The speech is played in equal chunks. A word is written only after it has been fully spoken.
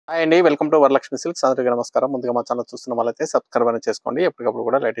Hi అండి, welcome to Varalakshmi silks. అందరికీ నమస్కారం. ముందుగా మా ఛానల్ చూస్తున్న వాళ్ళైతే సబ్స్క్రైబ్ అనేది చేసుకోండి. ఎప్పటికప్పుడు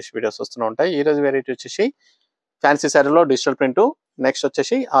కూడా లేటెస్ట్ వీడియోస్ వస్తూ ఉంటాయి. ఈ రోజు వెరైటీ వచ్చేసి ఫ్యాన్సీ శారీలో డిజిటల్ ప్రింట్, నెక్స్ట్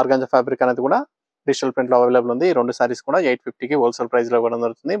వచ్చేసి ఆర్గాంజా ఫ్యాబ్రిక్ అనేది కూడా డిజిటల్ ప్రింట్ లో అవైలబుల్ ఉంది. ఈ రెండు సారీస్ కూడా 850కి హోల్సేల్ ప్రైస్ లో ఇవ్వడం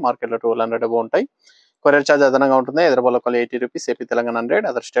జరుగుతుంది. మార్కెట్ లో 1200 అబౌ ఉంటాయి. కొరియర్ ఛార్జ్ అదనంగా ఉంటుంది. హైదరాబాద్ లో 80 rupees, AP Telangana 100,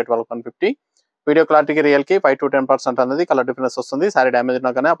 other state వాళ్ళకి 150. వీడియో క్లారిటీకి రియల్ కి 5 to 10% అనేది కలర్ డిఫరెన్స్ వస్తుంది. సారీ డ్యామేజ్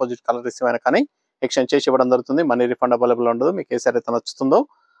ఉన్నా కానీ అపోజిట్ కలర్ రిసీవ్ అయినా కానీ ఎక్స్చేంజ్ చేసి ఇవ్వడం జరుగుతుంది. మనీ రిఫండ్ అవైలబుల్ ఉండదు. మీకు ఏ సారీ అయితే నచ్చుతుందో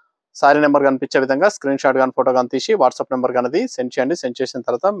సారీ నెంబర్ కనిపించే విధంగా స్క్రీన్ షాట్ కానీ ఫోటో కానీ తీసి వాట్సాప్ నెంబర్ అనేది సెండ్ చేయండి. సెండ్ చేసిన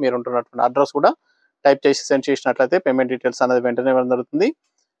తర్వాత మీరు ఉంటున్నటువంటి అడ్రస్ కూడా టైప్ చేసి సెండ్ చేసినట్లయితే పేమెంట్ డీటెయిల్స్ అనేది వెంటనే ఇవ్వడం జరుగుతుంది.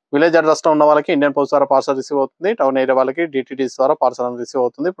 విలేజ్ అడ్రస్ లో ఉన్న వాళ్ళకి ఇండియన్ పోస్ట్ ద్వారా పార్సల్ రిసీవ్ అవుతుంది. టౌన్ ఏరియా వాళ్ళకి డిటిడిసి ద్వారా పార్సల్ అనేది రిసీవ్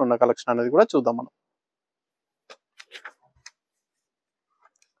అవుతుంది. ఇప్పుడున్న కలెక్షన్ అనేది కూడా చూద్దాం మనం.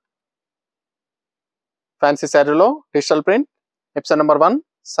 ఫ్యాన్సీ శారీలో digital print episode number 1,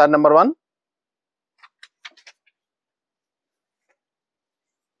 sorry number 1.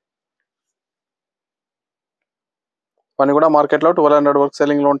 ఇవన్నీ కూడా మార్కెట్లో 1200 వరకు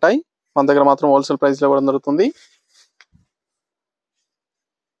సెల్లింగ్ లో ఉంటాయి. మన దగ్గర మాత్రం హోల్సేల్ ప్రైస్ లో ఇవ్వడం జరుగుతుంది.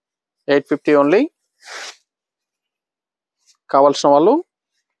 850 ఓన్లీ. కావాల్సిన వాళ్ళు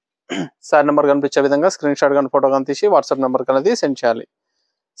సారీ నెంబర్ కనిపించే విధంగా స్క్రీన్ షాట్ కానీ ఫోటో కానీ తీసి వాట్సాప్ నెంబర్ అనేది సెండ్ చేయాలి.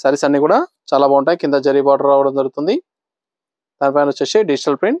 సారీస్ అన్ని కూడా చాలా బాగుంటాయి. కింద జరీ బార్డర్ రావడం జరుగుతుంది. దానిపైన వచ్చేసి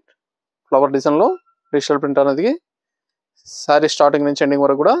డిజిటల్ ప్రింట్ ఫ్లవర్ డిజైన్ లో డిజిటల్ ప్రింట్ అనేది సారీ స్టార్టింగ్ నుంచి ఎండింగ్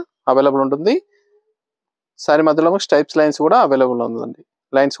వరకు కూడా అవైలబుల్ ఉంటుంది. సారీ మధ్యలో స్టైప్స్ లైన్స్ కూడా అవైలబుల్ ఉందండి.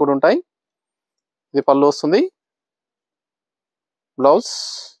 లైన్స్ కూడా ఉంటాయి. ఇది పళ్ళు వస్తుంది. Blouse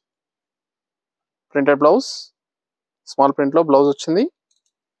printed blouse, small print లో బ్లౌజ్ వచ్చింది.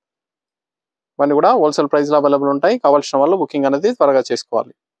 ఇవన్నీ కూడా హోల్సేల్ ప్రైస్ లో అవైలబుల్ ఉంటాయి. కావాల్సిన వాళ్ళు బుకింగ్ అనేది త్వరగా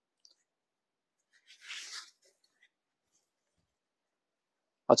చేసుకోవాలి.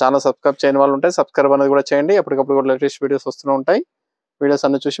 ఆ ఛానల్ సబ్స్క్రైబ్ చేయని వాళ్ళు ఉంటే సబ్స్క్రైబ్ అనేది కూడా చేయండి. ఎప్పటికప్పుడు కూడా లేటెస్ట్ వీడియోస్ వస్తూనే ఉంటాయి. వీడియోస్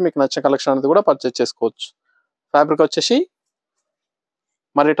అన్ని చూసి మీకు నచ్చే కలెక్షన్ అనేది కూడా పర్చేస్ చేసుకోవచ్చు. ఫ్యాబ్రిక్ వచ్చేసి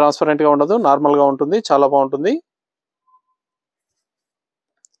మరి ట్రాన్స్పరెంట్ గా ఉండదు, నార్మల్ గా ఉంటుంది. చాలా బాగుంటుంది.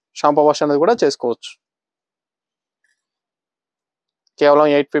 షాంపూ వాష్ అనేది కూడా చేసుకోవచ్చు. కేవలం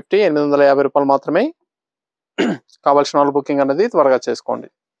 850 రూపాయలు మాత్రమే. కావాల్సిన వాళ్ళు బుకింగ్ అనేది త్వరగా చేసుకోండి.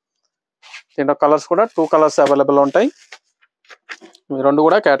 దీంట్లో కలర్స్ కూడా 2 కలర్స్ అవైలబుల్ ఉంటాయి. ఈ రెండు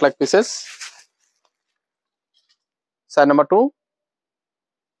కూడా క్యాటలాగ్ పీసెస్. Sorry number 2.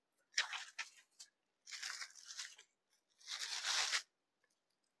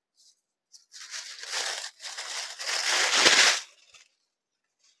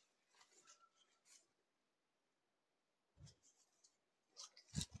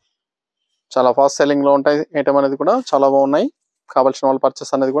 చాలా ఫాస్ట్ సెల్లింగ్ లో ఉంటాయి. ఐటమ్ అనేది కూడా చాలా బాగున్నాయి. కావాల్సిన వాళ్ళు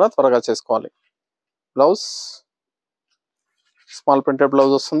పర్చేస్ అనేది కూడా త్వరగా చేసుకోవాలి. బ్లౌజ్ స్మాల్ ప్రింటెడ్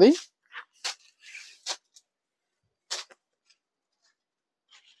బ్లౌజ్ వస్తుంది.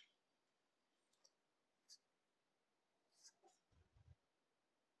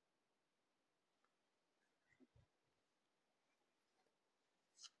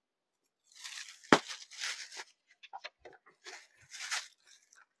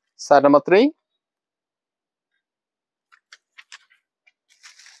 Sorry number 3.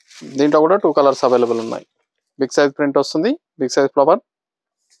 దీంట్లో కూడా 2 కలర్స్ అవైలబుల్ ఉన్నాయి. బిగ్ సైజ్ ప్రింట్ వస్తుంది. Big size flower.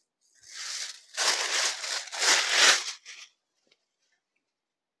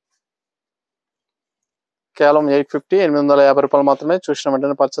 కేవలం 850 రూపాయలు మాత్రమే. చూసిన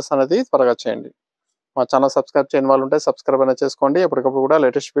వెంటనే పర్చేస్ అనేది త్వరగా చేయండి. మా ఛానల్ సబ్స్క్రైబ్ చేయని వాళ్ళు ఉంటే సబ్స్క్రైబ్ అనేది చేసుకోండి. ఎప్పటికప్పుడు కూడా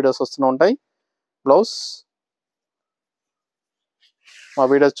లేటెస్ట్ వీడియోస్ వస్తూనే ఉంటాయి. బ్లౌజ్ మా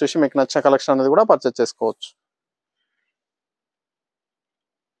వీడియోస్ చూసి మీకు నచ్చిన కలెక్షన్ అనేది కూడా పర్చేస్ చేసుకోవచ్చు.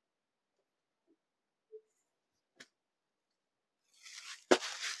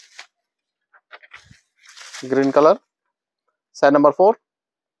 Green colour. Sorry number 4.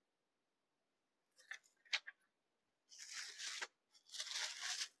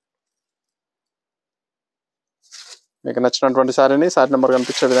 మీకు నచ్చినటువంటి సారీని సారీ నెంబర్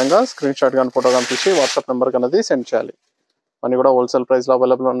కనిపించే విధంగా స్క్రీన్ షాట్ కానీ ఫోటో కానీ తీసి వాట్సాప్ నెంబర్ అనేది సెండ్ చేయాలి. అన్నీ కూడా హోల్సేల్ ప్రైస్ లో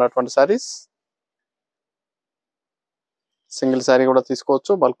అవైలబుల్ ఉన్నటువంటి సారీస్. సింగిల్ సారీ కూడా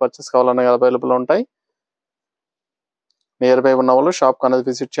తీసుకోవచ్చు. బల్క్ పర్చేస్ కావాలన్నా అవైలబుల్ ఉంటాయి. నియర్ బై ఉన్న వాళ్ళు షాప్ అనేది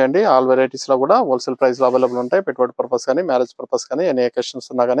విజిట్ చేయండి. ఆల్ వెరైటీస్ లో కూడా హోల్సేల్ ప్రైస్ లో అవైలబుల్ ఉంటాయి. పెట్టుబడి పర్పస్ కానీ, మ్యారేజ్ పర్పస్ కానీ, ఎనీ అకేషన్స్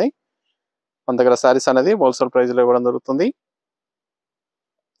ఉన్నా కానీ మన దగ్గర సారీస్ అనేది హోల్సేల్ ప్రైస్ లో ఇవ్వడం జరుగుతుంది.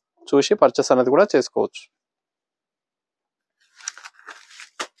 చూసి పర్చేస్ అనేది కూడా చేసుకోవచ్చు.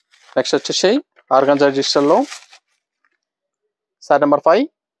 నెక్స్ట్ వచ్చేసి ఆర్గాంజా డిజిటల్లో సారీ నెంబర్ 5.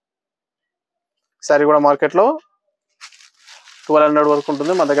 సారీ కూడా మార్కెట్లో 1200 వరకు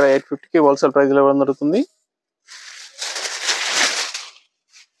ఉంటుంది. మన దగ్గర 850కి హోల్సేల్ ప్రైస్ లో ఇవ్వడం జరుగుతుంది.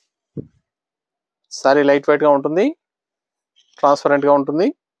 సారీ లైట్ వెయిట్ గా ఉంటుంది. ట్రాన్స్పరెంట్ గా ఉంటుంది.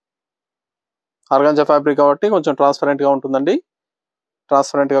 ఆర్గాంజా ఫ్యాబ్రిక్ కాబట్టి కొంచెం ట్రాన్స్పరెంట్ గా ఉంటుందండి.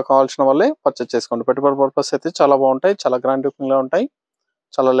 ట్రాన్స్పరెంట్ గా కావాల్సిన వాళ్ళే పర్చేస్ చేసుకోండి. పెట్టుబడి పర్పస్ అయితే చాలా బాగుంటాయి, చాలా గ్రాండ్ లుకింగ్ గా ఉంటాయి,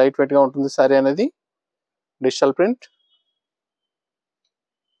 చాలా లైట్ వెయిట్ గా ఉంటుంది శారీ అనేది. డిజిటల్ ప్రింట్,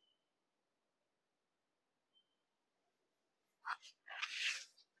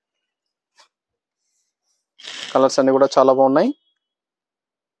 కలర్స్ అన్ని కూడా చాలా బాగున్నాయి.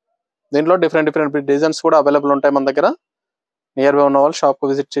 దీంట్లో డిఫరెంట్ డిజైన్స్ కూడా అవైలబుల్ ఉంటాయి మన దగ్గర. నియర్ బై ఉన్న వాళ్ళు షాప్ కు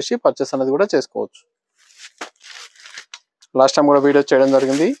విజిట్ చేసి పర్చేస్ అనేది కూడా చేసుకోవచ్చు. లాస్ట్ టైం కూడా వీడియో చేయడం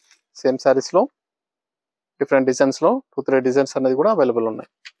జరిగింది సేమ్ శారీస్ లో. డిఫరెంట్ డిజైన్స్ లో 2-3 డిజైన్స్ అనేది కూడా అవైలబుల్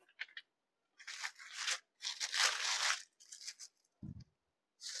ఉన్నాయి.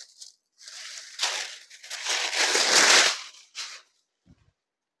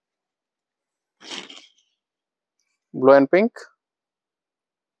 Blue and pink,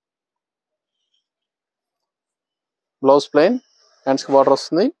 blouse plain, hands కి బార్డర్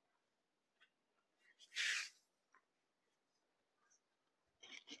వస్తుంది.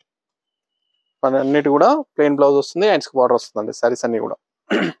 అన్నిటి కూడా ప్లెయిన్ బ్లౌజ్ వస్తుంది, హ్యాండ్స్ కి బార్డర్ వస్తుందండి శారీస్ అన్ని కూడా.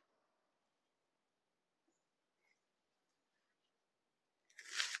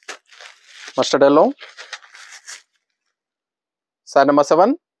 Mustard yellow, sari number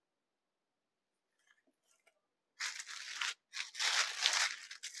 7.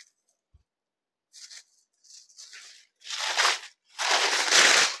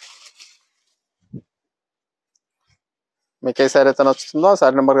 మీకు ఏ శారీ అయితే నచ్చుతుందో ఆ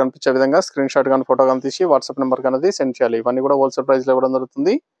శారీ నెంబర్ కనిపించే విధంగా స్క్రీన్ షాట్ కానీ ఫోటో కానీ తీసి వాట్సాప్ నెంబర్ అనేది సెండ్ చేయాలి. ఇవన్నీ కూడా హోల్సేల్ ప్రైస్ లో ఇవ్వడం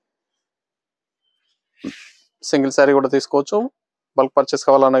జరుగుతుంది. సింగిల్ శారీ కూడా తీసుకోవచ్చు, బల్క్ పర్చేస్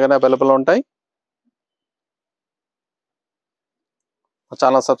కావాలన్నా కానీ అవైలబుల్ ఉంటాయి.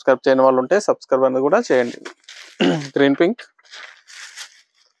 ఛానల్ సబ్స్క్రైబ్ చేయని వాళ్ళు ఉంటే సబ్స్క్రైబ్ అనేది కూడా చేయండి. Green pink,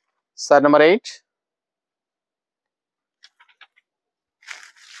 sari number 8.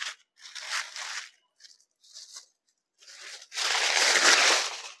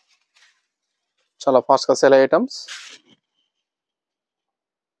 చాలా ఫాస్ట్ గా sale items.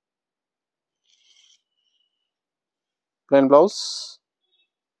 Plain blouse,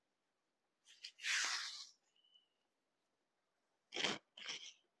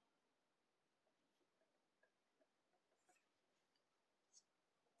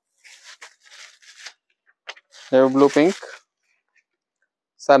 navy blue pink,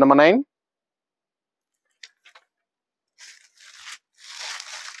 sari number 9.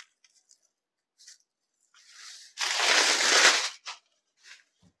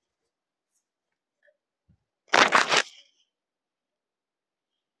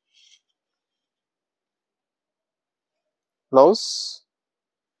 Blouse,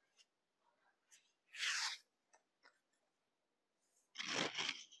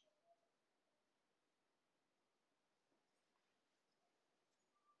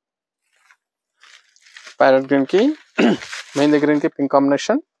 parrot green కి మెహందీ గ్రీన్ కి పింక్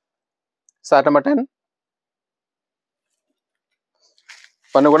కాంబినేషన్. శారీ నెంబర్ 10.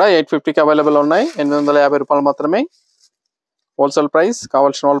 పన్ను కూడా 850కి అవైలబుల్ ఉన్నాయి. 850 రూపాయలు మాత్రమే హోల్సేల్ ప్రైస్.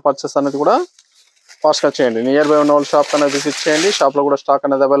 కావాల్సిన వాళ్ళు పర్చేస్ అనేది కూడా ఫాస్ట్గా చేయండి. నియర్ బై ఉన్న వాళ్ళు షాప్ అనేది విజిట్ చేయండి. షాప్లో కూడా స్టాక్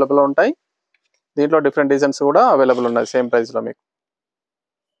అనేది అవైలబుల్ ఉంటాయి. దీంట్లో డిఫరెంట్ డిజైన్స్ కూడా అవైలబుల్ ఉన్నాయి సేమ్ ప్రైస్లో మీకు.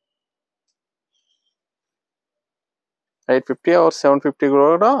 850 ఆర్ 750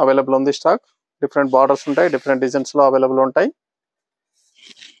 కూడా అవైలబుల్ ఉంది స్టాక్. డిఫరెంట్ బార్డర్స్ ఉంటాయి, డిఫరెంట్ డిజైన్స్లో అవైలబుల్ ఉంటాయి.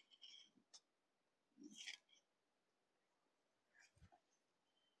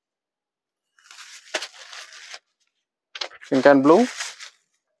 Pink and blue,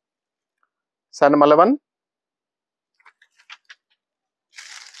 sari number 11.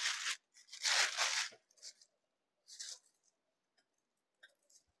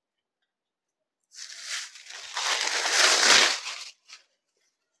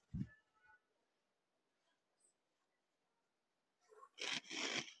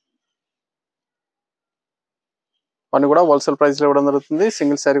 అన్ని కూడా హోల్సేల్ ప్రైస్లో ఇవ్వడం జరుగుతుంది.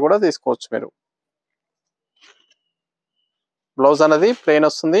 సింగిల్ శారీ కూడా తీసుకోవచ్చు మీరు. బ్లౌజ్ అనేది ప్లెయిన్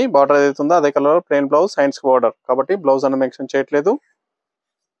వస్తుంది, బార్డర్ ఏదైతే ఉందో అదే colour plain blouse, hands border కాబట్టి బ్లౌజ్ అనేది మెన్షన్ చేయట్లేదు.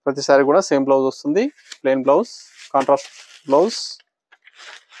 ప్రతిసారి కూడా సేమ్ బ్లౌజ్ వస్తుంది. Plain blouse, contrast blouse,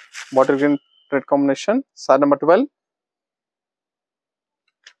 bottle green red combination. Sari number 12.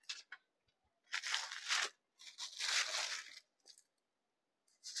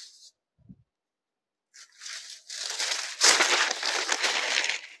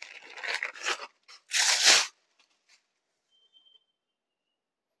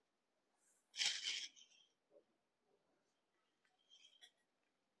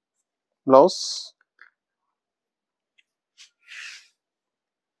 Blouse,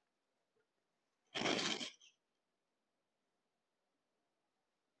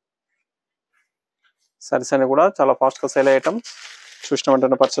 saris అన్ని కూడా చాలా ఫాస్ట్గా సేల్ అయ్యటం. చూసిన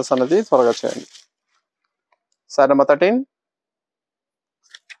వెంటనే పర్చేస్ అనేది త్వరగా చేయండి. Sorry number 13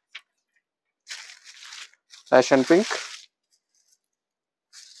 fashion pink.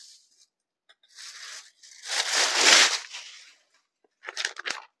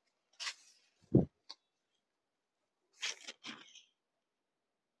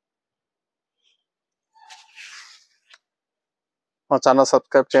 మా ఛానల్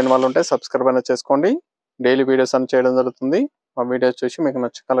సబ్స్క్రైబ్ చేయని వాళ్ళు ఉంటే సబ్స్క్రైబ్ అనేది చేసుకోండి. డైలీ వీడియోస్ అని చేయడం జరుగుతుంది. మా వీడియోస్ చూసి మీకు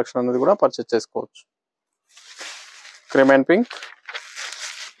నచ్చే కలెక్షన్ అనేది కూడా పర్చేస్ చేసుకోవచ్చు. Cream and pink.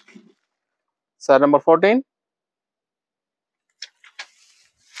 Sorry number 14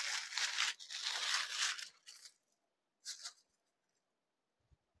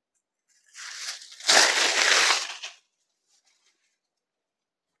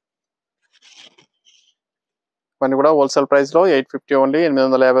 ఇవన్నీ కూడా హోల్సేల్ ప్రైస్ లో 850 ఓన్లీ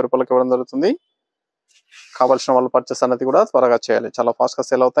 850 రూపాయలకి ఇవ్వడం జరుగుతుంది. కావాల్సిన వాళ్ళు పర్చేస్ అనేది కూడా త్వరగా చేయాలి. చాలా ఫాస్ట్ గా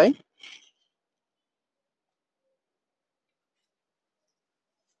సేల్ అవుతాయి.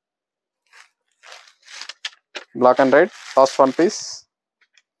 Black and red last one piece.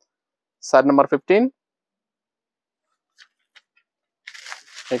 Sorry number 15.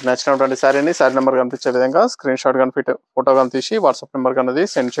 మీకు నచ్చినటువంటి శారీని శారీ నెంబర్ కనిపించే విధంగా స్క్రీన్ షాట్ కానీ ఫోటో కానీ తీసి వాట్సాప్ నెంబర్ అనేది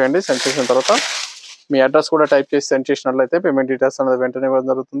సెండ్ చేయండి. సెండ్ చేసిన తర్వాత మీ అడ్రస్ కూడా టైప్ చేసి సెండ్ చేసినట్లయితే పేమెంట్ డీటెయిల్స్ అనేది వెంటనే ఇవ్వడం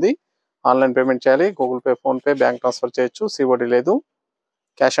జరుగుతుంది. ఆన్లైన్ పేమెంట్ చేయాలి. Google pay, PhonePe, bank transfer చేయొచ్చు. సిఓడి లేదు.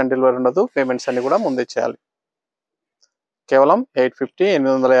 క్యాష్ ఆన్ డెలివరీ ఉండదు. పేమెంట్స్ అన్ని కూడా ముందే చేయాలి. కేవలం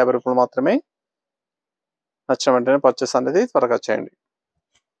 850 రూపాయలు మాత్రమే. నచ్చిన వెంటనే పర్చేస్ అనేది త్వరగా చేయండి.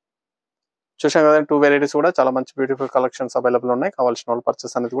 చూసాం కదా 2 వెరైటీస్ కూడా చాలా మంచి బ్యూటిఫుల్ కలెక్షన్స్ అవైలబుల్ ఉన్నాయి. కావాల్సిన వాళ్ళు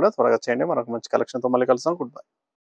పర్చేస్ అనేది కూడా త్వరగా చేయండి. మరొక మంచి కలెక్షన్తో మళ్ళీ కలుస్తాం. Good bye.